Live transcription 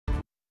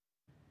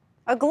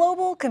A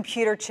global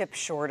computer chip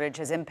shortage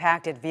has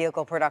impacted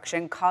vehicle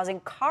production, causing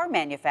car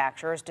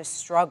manufacturers to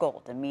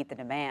struggle to meet the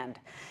demand.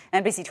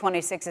 NBC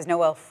 26's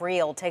Noel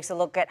Friel takes a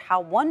look at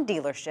how one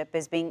dealership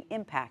is being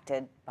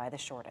impacted by the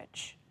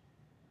shortage.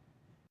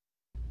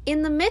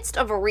 In the midst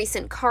of a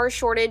recent car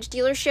shortage,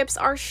 dealerships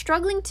are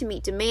struggling to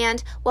meet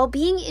demand while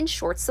being in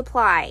short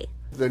supply.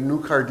 The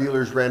new car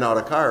dealers ran out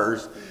of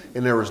cars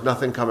and there was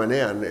nothing coming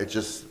in.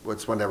 It's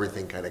when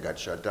everything kind of got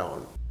shut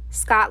down.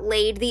 Scott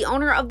Lade, the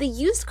owner of the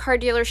used car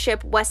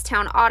dealership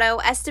Westtown Auto,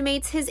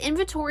 estimates his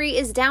inventory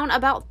is down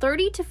about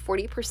 30 to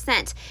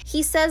 40%.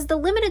 He says the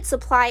limited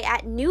supply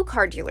at new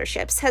car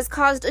dealerships has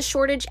caused a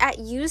shortage at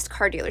used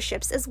car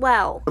dealerships as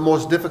well. The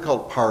most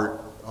difficult part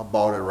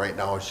about it right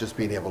now is just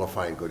being able to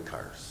find good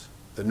cars.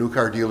 The new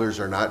car dealers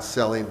are not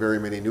selling very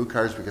many new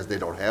cars because they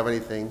don't have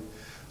anything,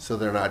 so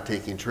they're not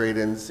taking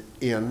trade-ins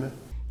in.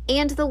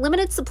 And the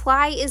limited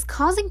supply is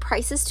causing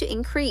prices to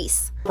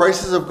increase.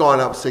 Prices have gone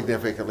up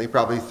significantly,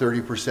 probably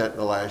 30% in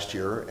the last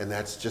year, and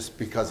that's just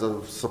because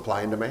of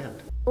supply and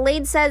demand.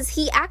 Lade says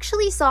he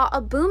actually saw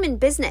a boom in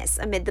business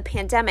amid the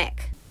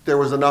pandemic. There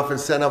was enough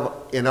incentive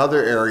in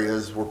other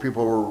areas where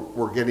people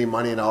were getting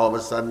money, and all of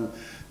a sudden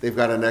they've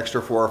got an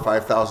extra $4,000 or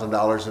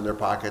 $5,000 in their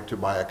pocket to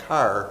buy a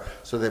car,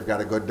 so they've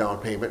got a good down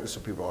payment, and so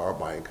people are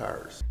buying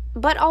cars.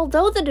 But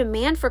although the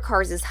demand for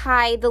cars is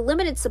high, the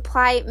limited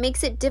supply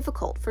makes it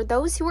difficult for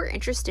those who are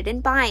interested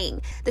in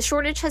buying. The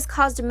shortage has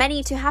caused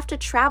many to have to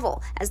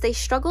travel as they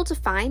struggle to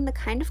find the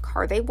kind of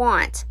car they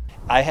want.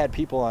 I had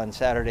people on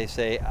Saturday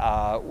say,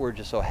 we're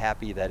just so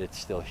happy that it's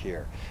still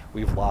here.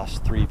 We've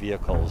lost 3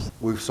 vehicles.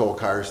 We've sold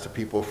cars to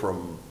people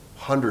from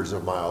hundreds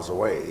of miles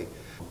away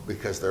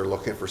because they're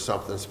looking for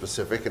something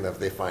specific, and if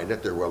they find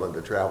it, they're willing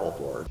to travel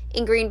for it.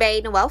 In Green Bay,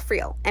 Noel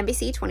Friel,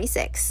 NBC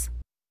 26.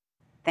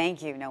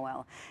 Thank you,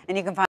 Noel. And you can find